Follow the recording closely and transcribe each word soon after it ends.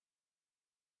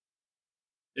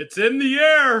It's in the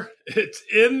air. It's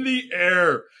in the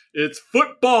air. It's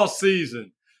football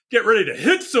season. Get ready to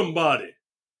hit somebody.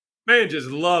 Man, just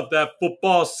love that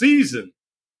football season.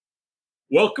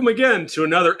 Welcome again to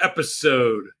another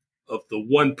episode of the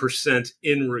 1%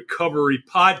 in Recovery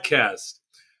podcast,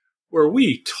 where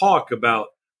we talk about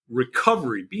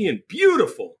recovery being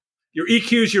beautiful. Your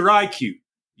EQ is your IQ.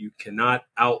 You cannot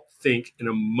outthink an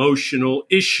emotional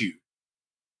issue.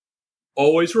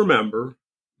 Always remember,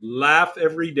 laugh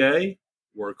every day,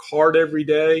 work hard every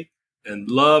day, and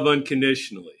love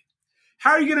unconditionally.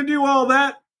 How are you going to do all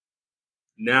that?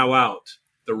 Now out,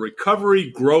 the Recovery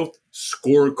Growth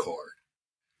Scorecard.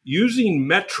 Using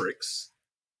metrics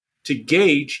to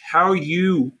gauge how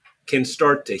you can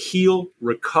start to heal,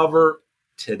 recover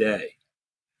today.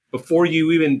 Before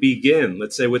you even begin,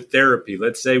 let's say with therapy,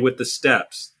 let's say with the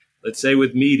steps, let's say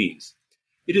with meetings.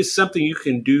 It is something you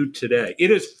can do today.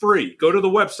 It is free. Go to the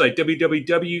website,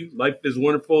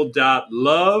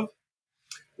 www.lifeiswonderful.love,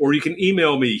 or you can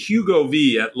email me,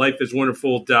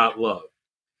 hugov@lifeiswonderful.love.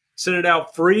 Send it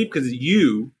out free because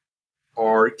you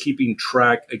are keeping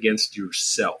track against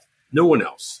yourself, no one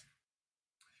else.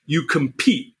 You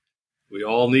compete. We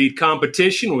all need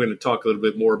competition. We're going to talk a little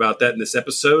bit more about that in this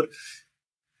episode.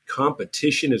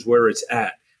 Competition is where it's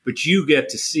at. But you get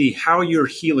to see how you're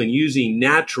healing using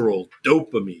natural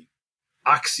dopamine,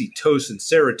 oxytocin,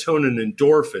 serotonin,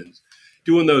 endorphins,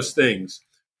 doing those things,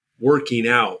 working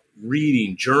out,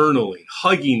 reading, journaling,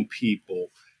 hugging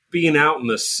people, being out in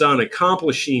the sun,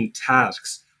 accomplishing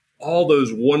tasks, all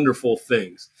those wonderful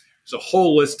things. There's a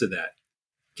whole list of that.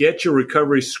 Get your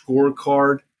recovery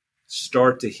scorecard,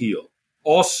 start to heal.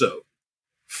 Also,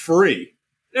 free.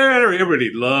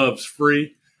 Everybody loves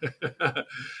free.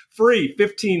 Free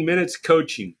 15 minutes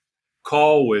coaching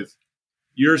call with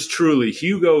yours truly,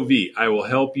 Hugo V. I will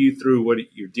help you through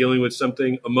what you're dealing with,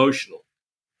 something emotional.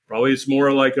 Probably it's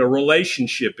more like a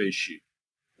relationship issue,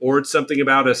 or it's something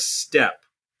about a step,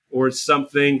 or it's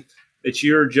something that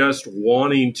you're just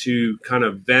wanting to kind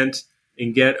of vent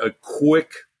and get a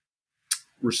quick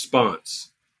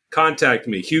response. Contact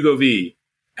me, Hugo V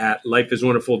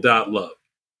 @lifeiswonderful.love.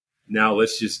 Now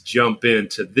let's just jump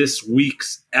into this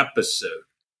week's episode.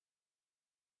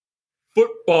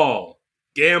 Football,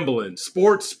 gambling,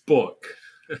 sportsbook,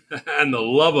 and the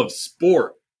love of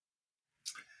sport.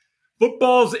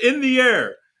 Football's in the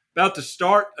air. About to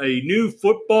start a new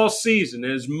football season.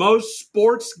 As most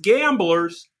sports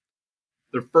gamblers,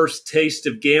 their first taste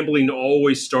of gambling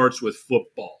always starts with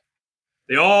football.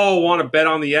 They all want to bet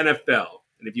on the NFL.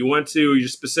 And if you went to your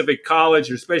specific college,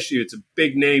 or especially if it's a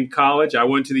big-name college, I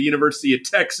went to the University of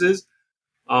Texas,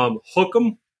 hook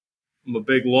 'em. I'm a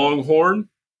big Longhorn.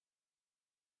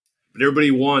 But everybody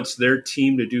wants their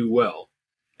team to do well.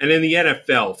 And in the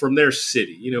NFL, from their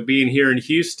city, being here in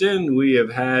Houston, we have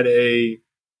had a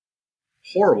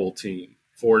horrible team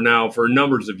for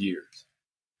numbers of years.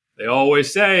 They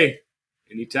always say,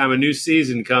 anytime a new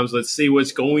season comes, let's see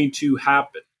what's going to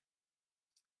happen.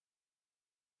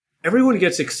 Everyone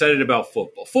gets excited about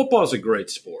football. Football is a great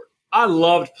sport. I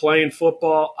loved playing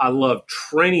football. I loved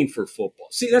training for football.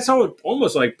 See, that's how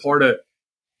almost like part of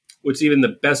what's even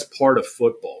the best part of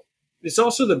football. It's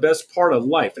also the best part of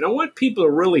life. And I want people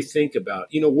to really think about,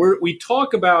 we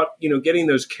talk about, getting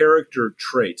those character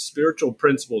traits, spiritual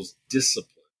principles,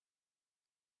 discipline.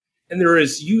 And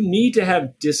you need to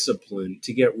have discipline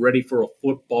to get ready for a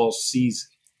football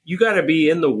season. You got to be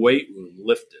in the weight room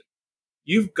lifting.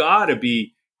 You've got to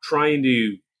be trying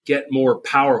to get more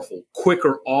powerful,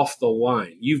 quicker off the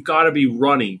line. You've got to be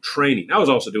running, training. I was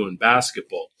also doing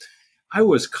basketball. I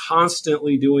was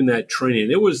constantly doing that training.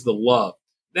 It was the love.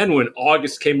 Then when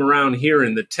August came around here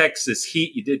in the Texas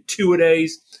heat, you did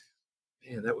 2-a-days.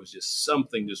 Man, that was just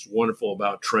something just wonderful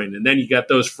about training. And then you got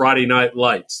those Friday night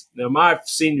lights. Now, my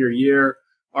senior year,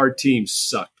 our team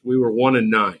sucked. We were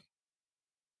 1-9.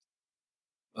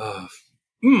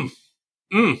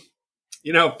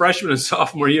 Freshman and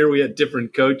sophomore year, we had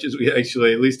different coaches. We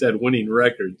actually at least had winning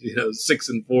records,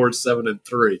 6-4,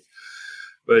 7-3.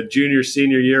 But junior,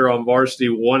 senior year on varsity,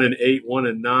 1-8,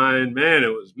 1-9. Man, it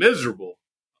was miserable.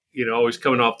 Always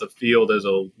coming off the field as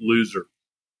a loser.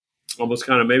 Almost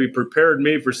kind of maybe prepared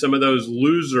me for some of those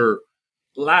loser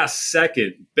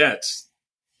last-second bets,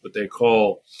 what they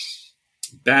call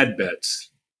bad bets.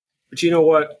 But you know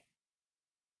what?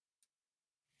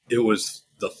 It was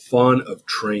the fun of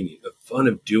training, the fun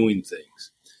of doing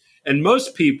things. And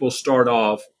most people start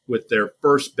off with their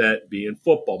first bet being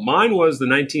football. Mine was the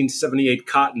 1978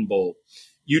 Cotton Bowl,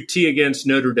 UT against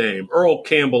Notre Dame. Earl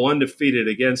Campbell undefeated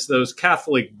against those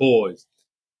Catholic boys.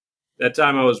 That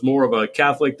time I was more of a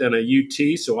Catholic than a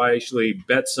UT, so I actually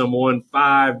bet someone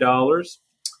 $5.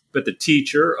 Bet the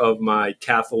teacher of my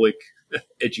Catholic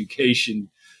education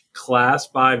class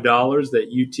 $5 that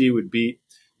UT would beat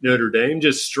Notre Dame,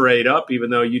 just straight up, even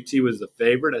though UT was the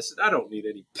favorite. I said, I don't need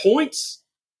any points.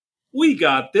 We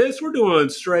got this. We're doing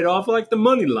straight off like the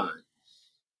money line.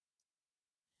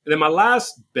 And then my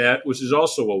last bet, which is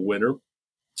also a winner,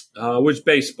 was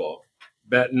baseball.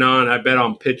 I bet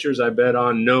on pitchers. I bet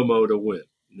on Nomo to win.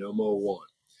 Nomo won.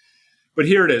 But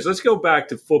here it is. Let's go back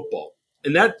to football.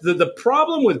 And that the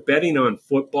problem with betting on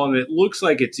football, and it looks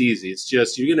like it's easy. It's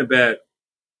just you're going to bet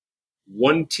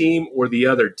one team or the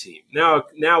other team.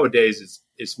 Nowadays,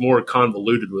 it's more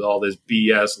convoluted with all this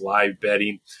BS live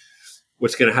betting.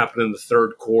 What's going to happen in the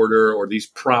third quarter, or these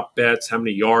prop bets? How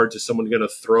many yards is someone going to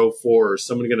throw for, or is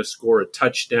someone going to score a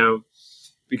touchdown?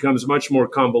 It becomes much more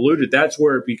convoluted. That's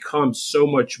where it becomes so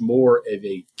much more of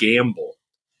a gamble,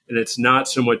 and it's not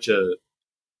so much a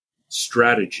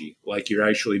strategy, like you're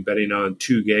actually betting on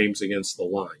two games against the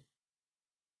line.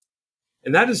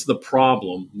 And that is the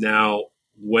problem now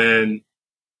when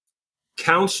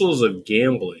councils of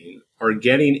gambling are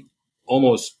getting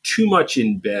almost too much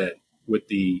in bed with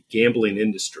the gambling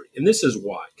industry. And this is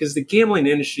why, because the gambling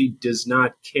industry does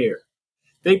not care.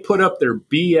 They put up their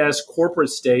BS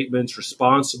corporate statements,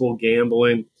 responsible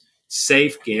gambling,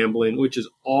 safe gambling, which is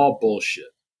all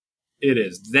bullshit. It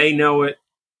is. They know it.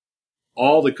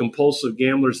 All the compulsive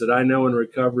gamblers that I know in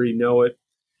recovery know it.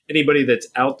 Anybody that's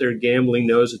out there gambling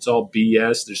knows it's all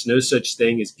BS. There's no such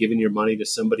thing as giving your money to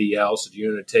somebody else. If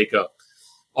you're going to take a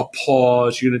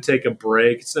pause, you're going to take a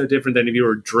break. It's no different than if you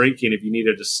were drinking. If you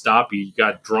needed to stop, you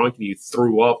got drunk and you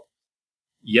threw up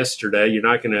yesterday. You're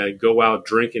not going to go out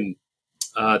drinking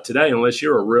today unless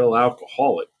you're a real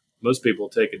alcoholic. Most people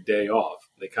take a day off.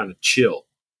 They kind of chill.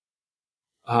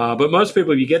 But most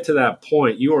people, if you get to that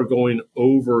point, you are going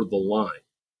over the line.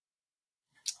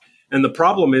 And the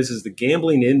problem is the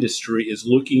gambling industry is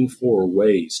looking for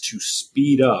ways to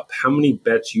speed up how many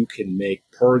bets you can make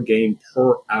per game,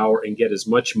 per hour, and get as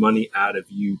much money out of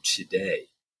you today.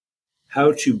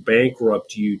 How to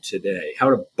bankrupt you today.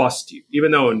 How to bust you.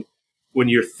 Even though when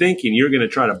you're thinking you're going to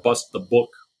try to bust the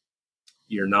book,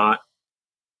 you're not.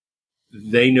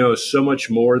 They know so much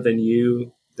more than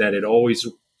you that it's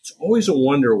always a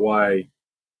wonder why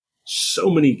so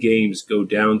many games go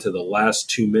down to the last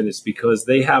 2 minutes, because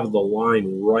they have the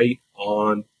line right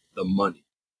on the money.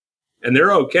 And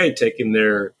they're okay taking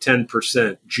their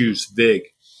 10% juice vig.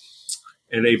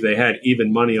 And if they had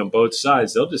even money on both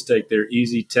sides, they'll just take their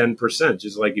easy 10%.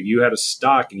 Just like if you had a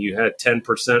stock and you had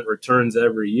 10% returns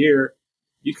every year,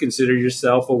 you'd consider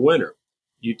yourself a winner.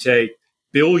 You take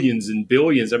billions and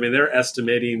billions. I mean, they're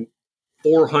estimating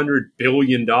 $400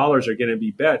 billion are going to be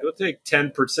bet. We'll take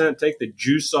 10%, take the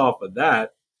juice off of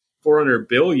that. $400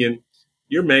 billion,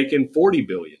 you're making $40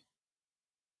 billion.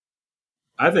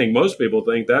 I think most people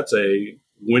think that's a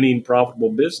winning,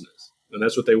 profitable business, and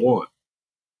that's what they want.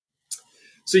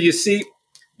 So you see,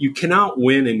 you cannot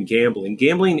win in gambling.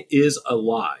 Gambling is a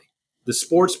lie. The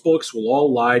sports books will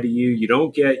all lie to you. You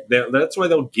don't get that. That's why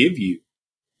they'll give you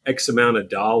X amount of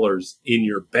dollars in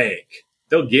your bank.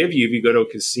 They'll give you, if you go to a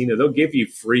casino, they'll give you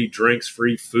free drinks,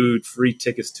 free food, free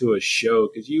tickets to a show,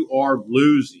 because you are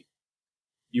losing.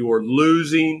 You are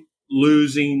losing.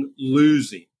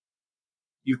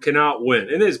 You cannot win.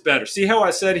 It is better. See how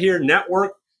I said here,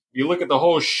 network? If you look at the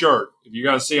whole shirt, if you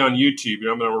guys see on YouTube,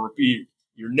 I'm going to repeat,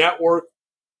 your network,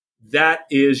 that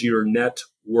is your net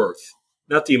worth.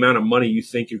 Not the amount of money you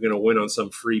think you're going to win on some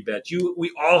free bet.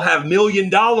 We all have $1 million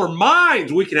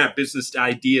minds. We can have business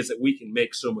ideas that we can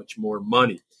make so much more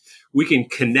money. We can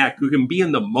connect. We can be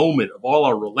in the moment of all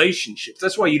our relationships.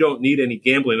 That's why you don't need any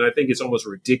gambling. And I think it's almost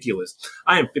ridiculous.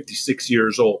 I am 56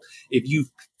 years old. If you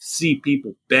see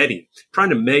people betting,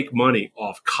 trying to make money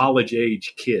off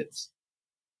college-age kids,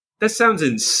 that sounds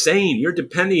insane. You're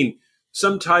depending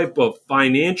some type of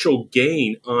financial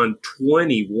gain on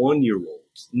 21-year-olds.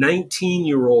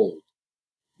 19-year-old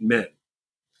men.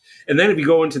 And then if you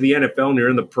go into the NFL and you're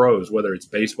in the pros, whether it's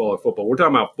baseball or football, we're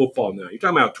talking about football now. You're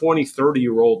talking about 20,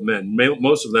 30-year-old men.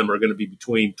 Most of them are going to be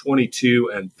between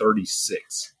 22 and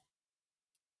 36.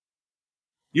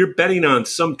 You're betting on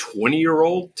some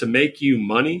 20-year-old to make you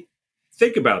money?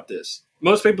 Think about this.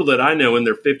 Most people that I know in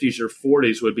their 50s or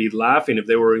 40s would be laughing if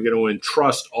they were going to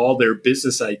entrust all their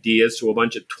business ideas to a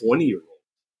bunch of 20-year-olds.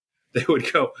 They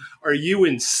would go, "Are you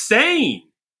insane?"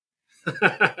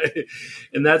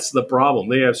 And that's the problem.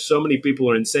 They have so many people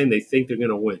who are insane, they think they're going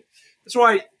to win. That's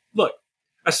why, look,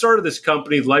 I started this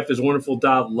company,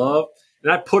 lifeiswonderful.love,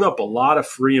 and I put up a lot of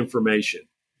free information,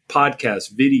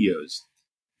 podcasts, videos,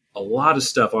 a lot of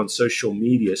stuff on social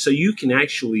media, so you can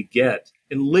actually get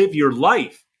and live your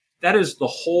life. That is the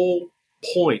whole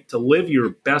point to live your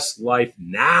best life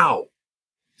now.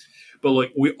 But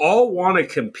look, we all want to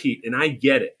compete, and I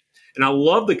get it. And I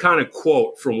love the kind of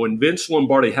quote from when Vince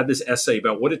Lombardi had this essay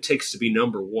about what it takes to be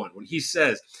number one. When he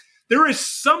says, there is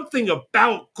something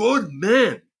about good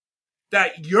men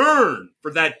that yearn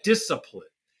for that discipline,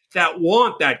 that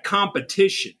want that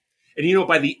competition. And,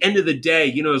 by the end of the day,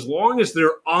 as long as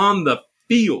they're on the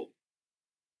field,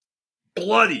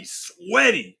 bloody,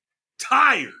 sweaty,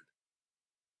 tired,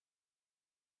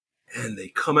 and they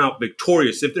come out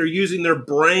victorious if they're using their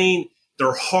brain,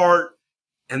 their heart,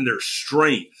 and their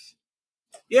strength.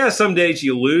 Yeah, some days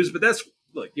you lose, but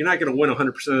you're not going to win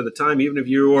 100% of the time, even if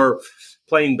you are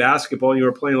playing basketball and you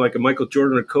were playing like a Michael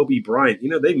Jordan or Kobe Bryant.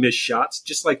 They miss shots,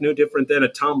 just like no different than a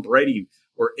Tom Brady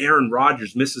or Aaron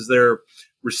Rodgers misses their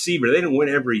receiver. They didn't win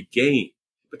every game,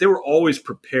 but they were always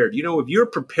prepared. If you're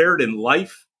prepared in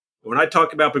life, when I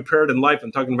talk about prepared in life,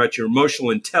 I'm talking about your emotional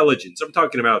intelligence. I'm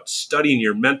talking about studying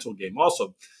your mental game,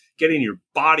 also getting your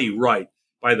body right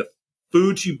by the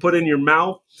foods you put in your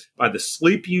mouth, by the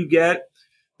sleep you get,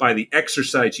 by the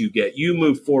exercise you get. You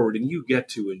move forward and you get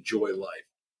to enjoy life.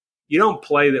 You don't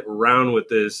play around with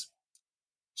this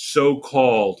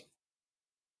so-called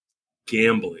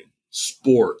gambling,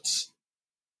 sports,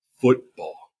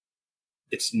 football.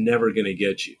 It's never going to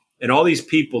get you. And all these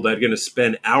people that are going to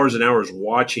spend hours and hours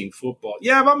watching football.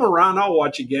 Yeah, if I'm around, I'll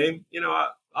watch a game.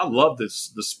 I love the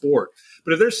sport.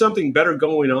 But if there's something better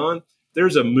going on,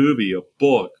 there's a movie, a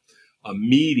book, a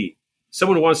meeting,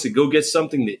 someone wants to go get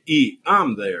something to eat,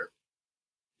 I'm there.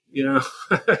 In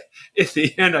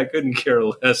the end, I couldn't care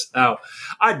less how.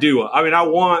 I do. I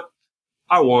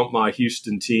want my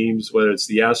Houston teams, whether it's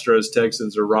the Astros,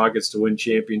 Texans, or Rockets, to win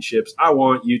championships. I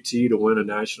want UT to win a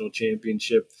national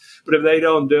championship. But if they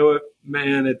don't do it,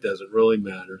 man, it doesn't really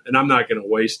matter. And I'm not going to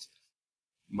waste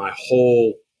my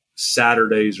whole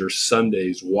Saturdays or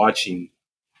Sundays watching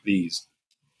these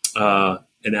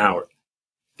an hour.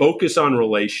 Focus on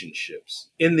relationships.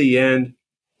 In the end,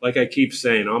 like I keep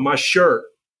saying on my shirt,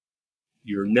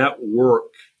 your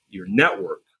network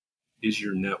is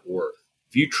your net worth.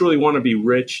 If you truly want to be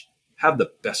rich, have the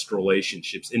best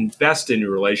relationships. Invest in your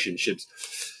relationships.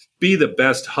 Be the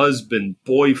best husband,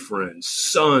 boyfriend,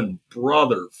 son,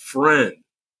 brother, friend,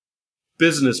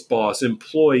 business boss,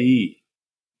 employee.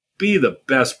 Be the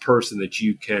best person that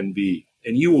you can be,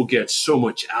 and you will get so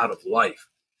much out of life.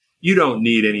 You don't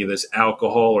need any of this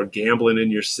alcohol or gambling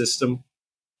in your system.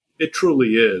 It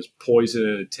truly is poison,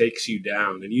 and it takes you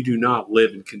down, and you do not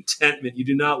live in contentment. You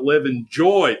do not live in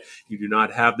joy. You do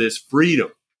not have this freedom.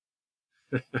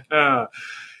 If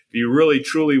you really,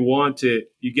 truly want to,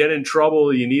 you get in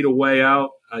trouble, you need a way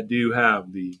out, I do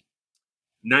have the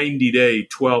 90-day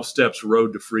 12 steps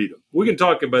road to freedom. We can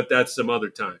talk about that some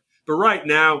other time. But right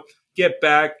now, get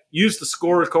back, use the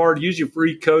scorecard, use your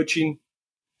free coaching.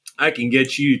 I can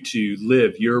get you to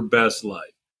live your best life.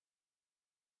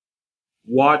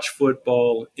 Watch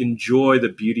football, enjoy the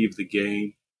beauty of the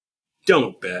game.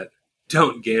 Don't bet,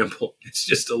 don't gamble. It's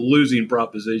just a losing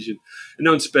proposition. And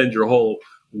don't spend your whole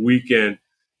weekend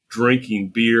drinking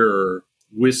beer or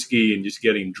whiskey and just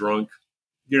getting drunk.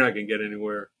 You're not going to get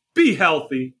anywhere. Be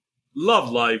healthy.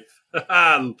 Love life.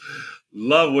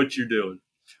 Love what you're doing.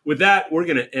 With that, we're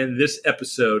going to end this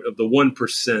episode of the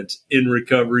 1% in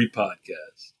Recovery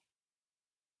podcast.